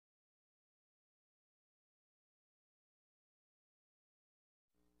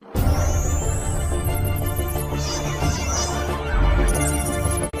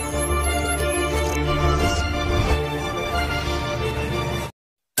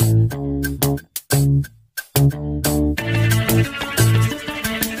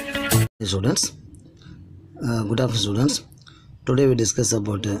Students, good afternoon students. Today we discuss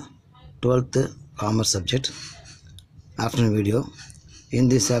about 12th commerce subject afternoon video. In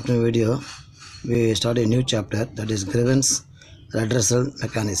this afternoon video we start a new chapter, that is grievance redressal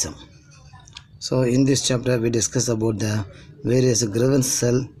mechanism. So in this chapter we discuss about the various grievance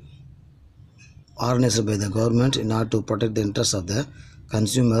cell organized by the government in order to protect the interests of the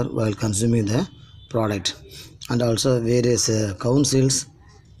consumer while consuming the product, and also various councils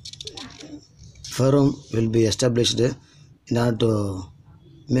forum will be established in order to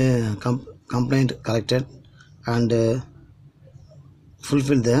make complaint collected and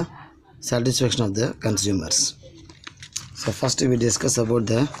fulfill the satisfaction of the consumers. So first we discuss about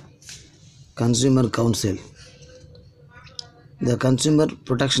the Consumer Council. The Consumer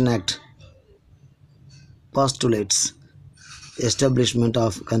Protection Act postulates establishment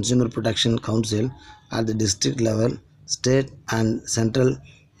of Consumer Protection Council at the district level, state and central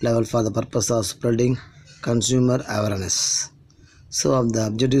level for the purpose of spreading consumer awareness. So the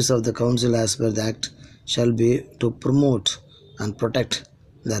objectives of the council as per the act shall be to promote and protect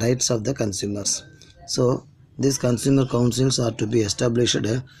the rights of the consumers. So these consumer councils are to be established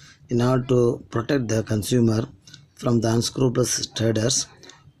in order to protect the consumer from the unscrupulous traders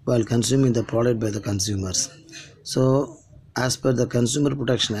while consuming the product by the consumers. So as per the Consumer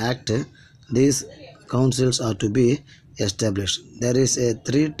Protection Act, these councils are to be established. There is a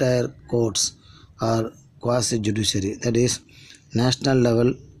three-tier courts or quasi-judiciary, that is national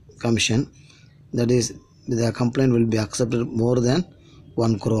level commission, that is the complaint will be accepted more than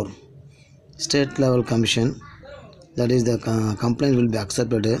 1 crore. State level commission, that is the complaint will be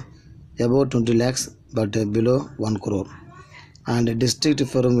accepted above 20 lakhs but below 1 crore. And district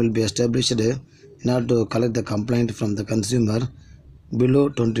forum will be established in order to collect the complaint from the consumer below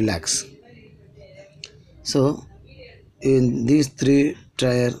 20 lakhs. So in these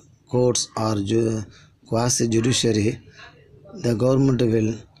three-tier courts or quasi-judiciary, the government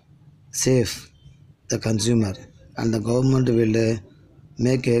will save the consumer and the government will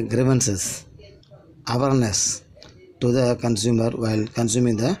make a grievances awareness to the consumer while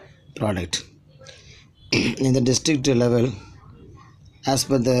consuming the product. In the district level, as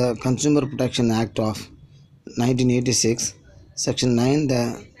per the Consumer Protection Act of 1986, Section 9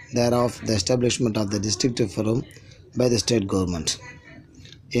 thereof, the establishment of the district forum by the state government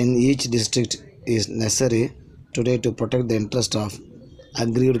in each district is necessary today to protect the interest of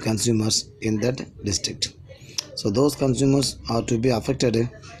aggrieved consumers in that district. So those consumers are to be affected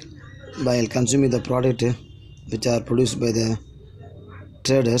by consuming the product which are produced by the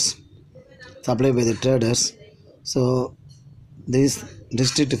traders, supplied by the traders. So this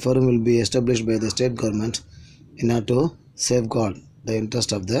district forum will be established by the state government in order to safeguard the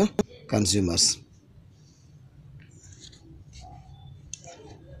interest of the consumers.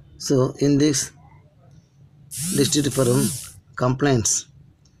 So in this district forum, complaints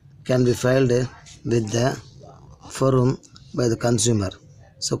can be filed with the forum by the consumer.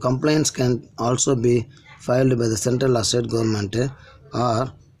 So complaints can also be filed by the central or state government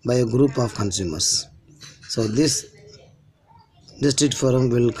or by a group of consumers. So this district forum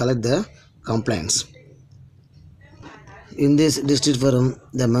will collect the complaints. In this district forum,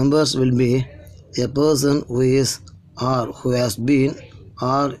 the members will be a person who is or who has been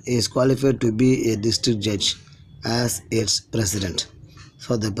or is qualified to be a district judge as its president.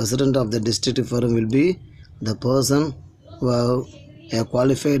 So the president of the district forum will be the person who have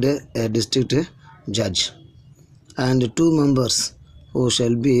qualified a district judge, and two members who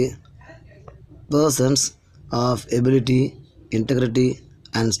shall be persons of ability, integrity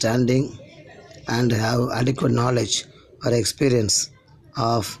and standing and have adequate knowledge or experience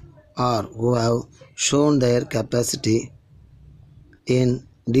of or who have shown their capacity in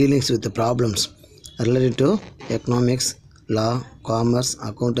dealings with the problems related to economics, law, commerce,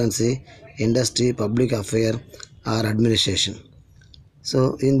 accountancy, industry, public affairs or administration.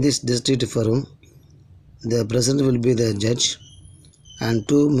 So in this district forum, the president will be the judge and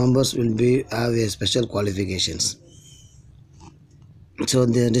two members will be have a special qualifications. So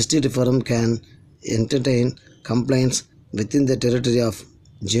the district forum can entertain complaints within the territory of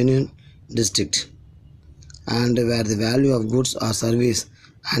genuine district and where the value of goods or service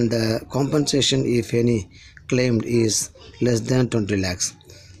and the compensation, if any, claimed is less than 20 lakhs.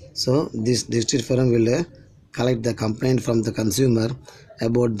 So this district forum will collect the complaint from the consumer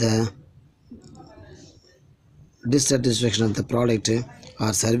about the dissatisfaction of the product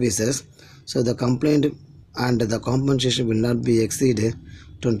or services. So the complaint and the compensation will not be exceed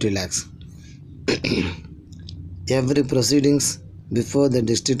 20 lakhs. Every proceedings before the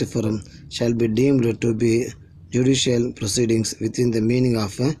district forum shall be deemed to be judicial proceedings within the meaning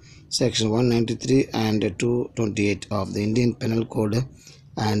of section 193 and 228 of the Indian Penal Code,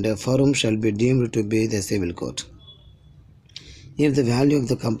 and forum shall be deemed to be the civil court. If the value of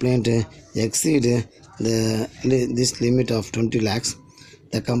the complaint exceed this limit of 20 lakhs,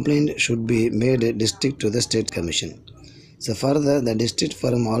 the complaint should be made district to the state commission. So further, the district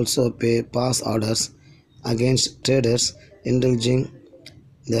forum also pass orders against traders indulging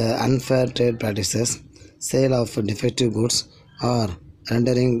the unfair trade practices, sale of defective goods, or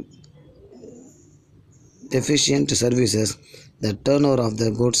rendering deficient services. The turnover of the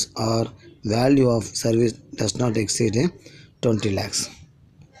goods or value of service does not exceed 20 lakhs.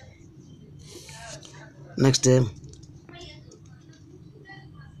 Next,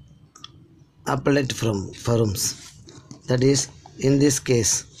 appellate forums. That is, in this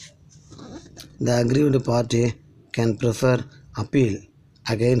case, the aggrieved party can prefer appeal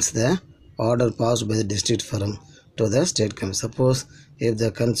against the order passed by the district forum to the state commission. Suppose if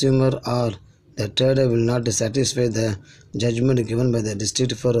the consumer or the trader will not satisfy the judgment given by the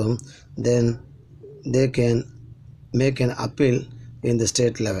district forum, then they can make an appeal in the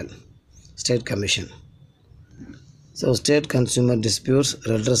state level, state commission. So State Consumer Disputes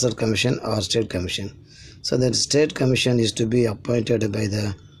Redressal Commission or State Commission. So that State Commission is to be appointed by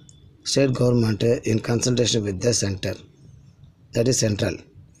the state government in consultation with the center, that is central.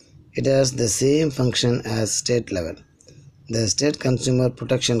 It has the same function as state level. The State Consumer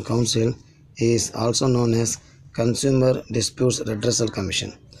Protection Council is also known as Consumer Disputes Redressal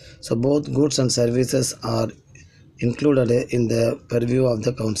Commission. So both goods and services are included in the purview of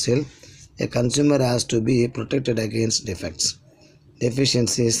the council. A consumer has to be protected against defects,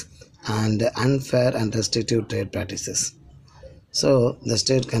 deficiencies, and unfair and restrictive trade practices. So the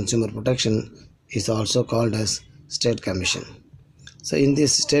State Consumer Protection is also called as State Commission. So in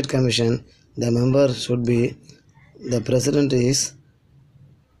this State Commission, the member should be, the president is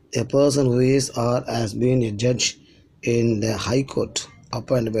a person who is or has been a judge in the High Court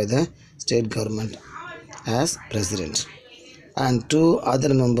appointed by the state government as president, and two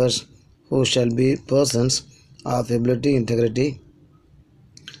other members who shall be persons of ability, integrity,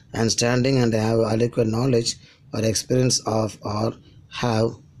 and standing, and have adequate knowledge or experience of, or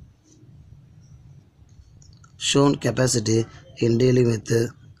have shown capacity in dealing with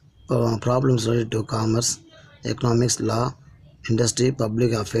problems related to commerce, economics, law, industry,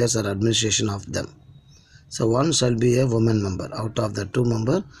 public affairs, or administration of them. So one shall be a woman member. Out of the two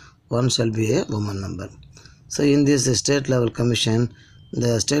members, one shall be a woman member. So in this state level commission,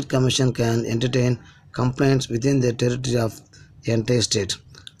 the state commission can entertain complaints within the territory of the entire state,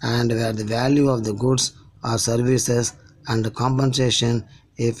 and where the value of the goods or services and compensation,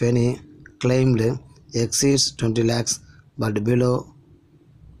 if any, claimed exceeds 20 lakhs but below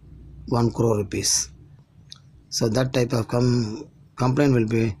 1 crore rupees. So that type of complaint will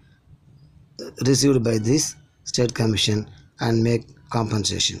be received by this state commission and make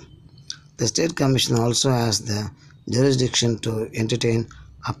compensation. The state commission also has the jurisdiction to entertain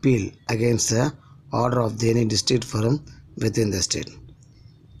appeal against the order of any district forum within the state.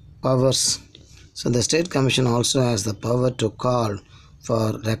 Powers. So the state commission also has the power to call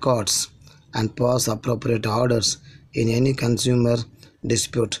for records and pass appropriate orders in any consumer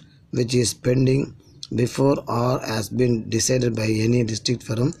dispute which is pending before or has been decided by any district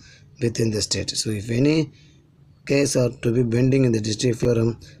forum within the state. So if any case are to be pending in the district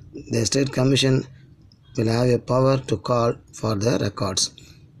forum, the state commission will have a power to call for the records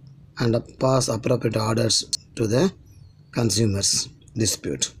and pass appropriate orders to the consumers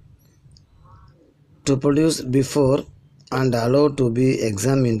dispute. To produce before and allowed to be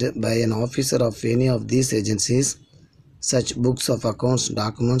examined by an officer of any of these agencies such books of accounts,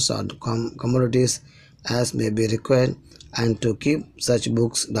 documents, or commodities as may be required, and to keep such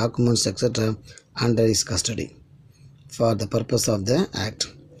books, documents, etc. under his custody for the purpose of the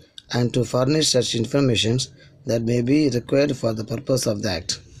Act, and to furnish such information that may be required for the purpose of the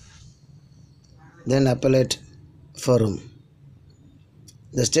Act. Then appellate forum.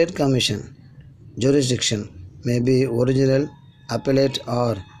 The state commission jurisdiction may be original, appellate,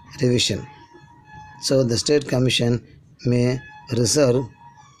 or revision. So the state commission may reserve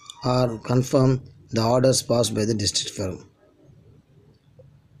or confirm the orders passed by the district forum.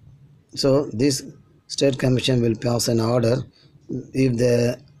 So this state commission will pass an order if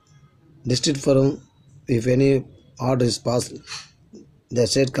the district forum, if any order is passed, the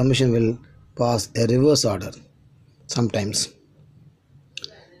state commission will pass a reverse order sometimes.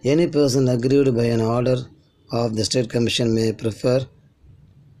 Any person aggrieved by an order of the state commission may prefer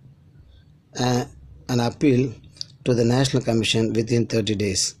an appeal to the National Commission within 30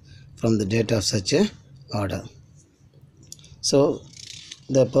 days from the date of such a order. So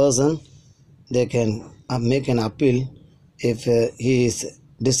the person, they can make an appeal if he is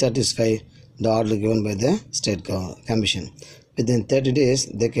dissatisfied the order given by the state commission. Within 30 days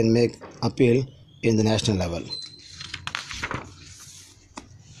they can make appeal in the national level.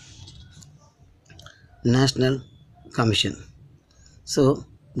 National Commission. So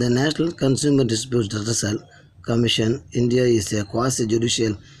the National Consumer Disputes Redressal Commission India is a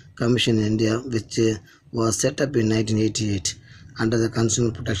quasi-judicial commission in India which was set up in 1988 under the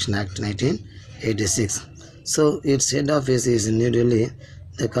Consumer Protection Act 1986. So its head office is in New Delhi.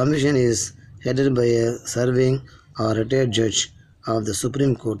 The commission is headed by a serving or retired judge of the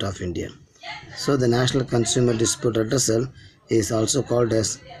Supreme Court of India. So the National Consumer Dispute Redressal is also called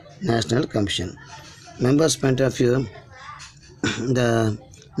as National Commission. Members' point of view, the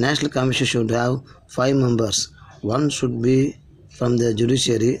National Commission should have 5 members. One should be from the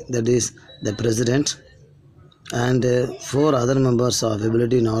judiciary, that is the president, and 4 other members of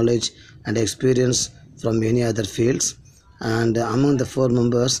ability, knowledge and experience from any other fields, and among the 4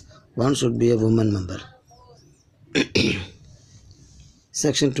 members one should be a woman member.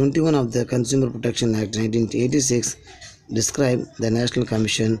 Section 21 of the Consumer Protection Act 1986 describe the National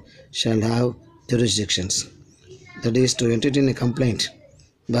Commission shall have jurisdictions, that is to entertain a complaint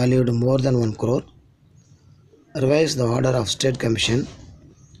valued more than 1 crore, revise the order of State Commission,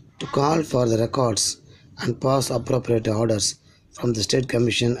 to call for the records and pass appropriate orders from the State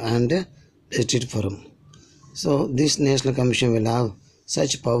Commission and District Forum. So this National Commission will have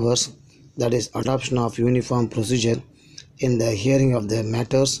such powers, that is adoption of uniform procedure in the hearing of the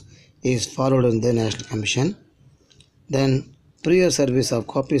matters is followed in the National Commission. Then prior service of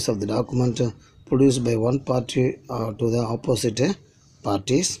copies of the document produced by one party to the opposite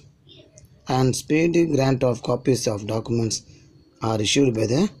parties, and speedy grant of copies of documents are issued by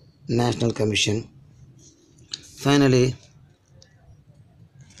the National Commission. Finally,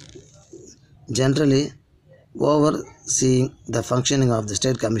 generally overseeing the functioning of the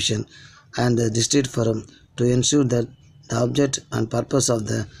State Commission and the District Forum to ensure that the object and purpose of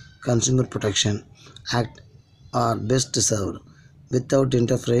the Consumer Protection Act are best served without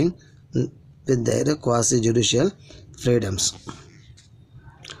interfering with their quasi-judicial freedoms.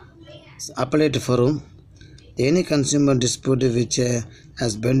 Appellate Forum. Any consumer dispute which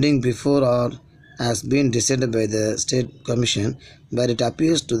has pending before or has been decided by the State Commission, where it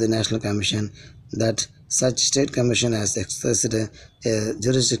appears to the National Commission that such State Commission has exercised a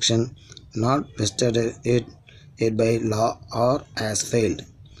jurisdiction not vested it by law or has failed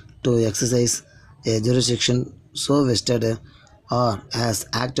to exercise a jurisdiction so vested or has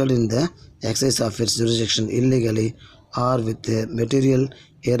acted in the exercise of its jurisdiction illegally or with material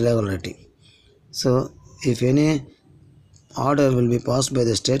irregularity. So if any order will be passed by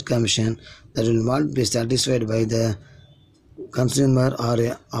the State Commission that will not be satisfied by the consumer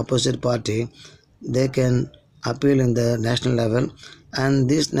or opposite party, they can appeal in the national level, and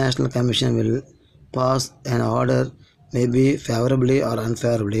this National Commission will pass an order, maybe favorably or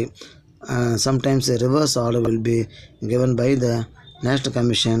unfavorably. Sometimes a reverse order will be given by the National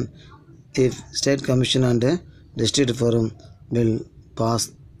Commission if State Commission and District Forum will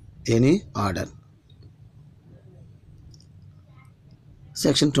pass any order.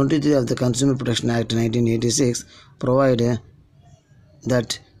 Section 23 of the Consumer Protection Act 1986 provides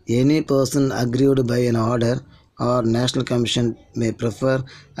that any person aggrieved by an order or National Commission may prefer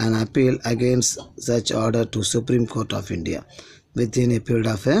an appeal against such order to Supreme Court of India within a period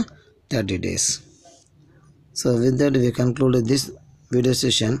of 30 days. So with that we conclude this video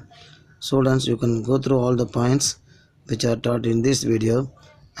session. Students, you can go through all the points which are taught in this video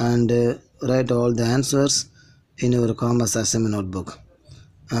and write all the answers in your commerce assignment notebook.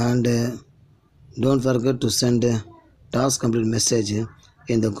 And don't forget to send a task complete message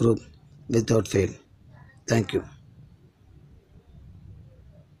in the group without fail. Thank you.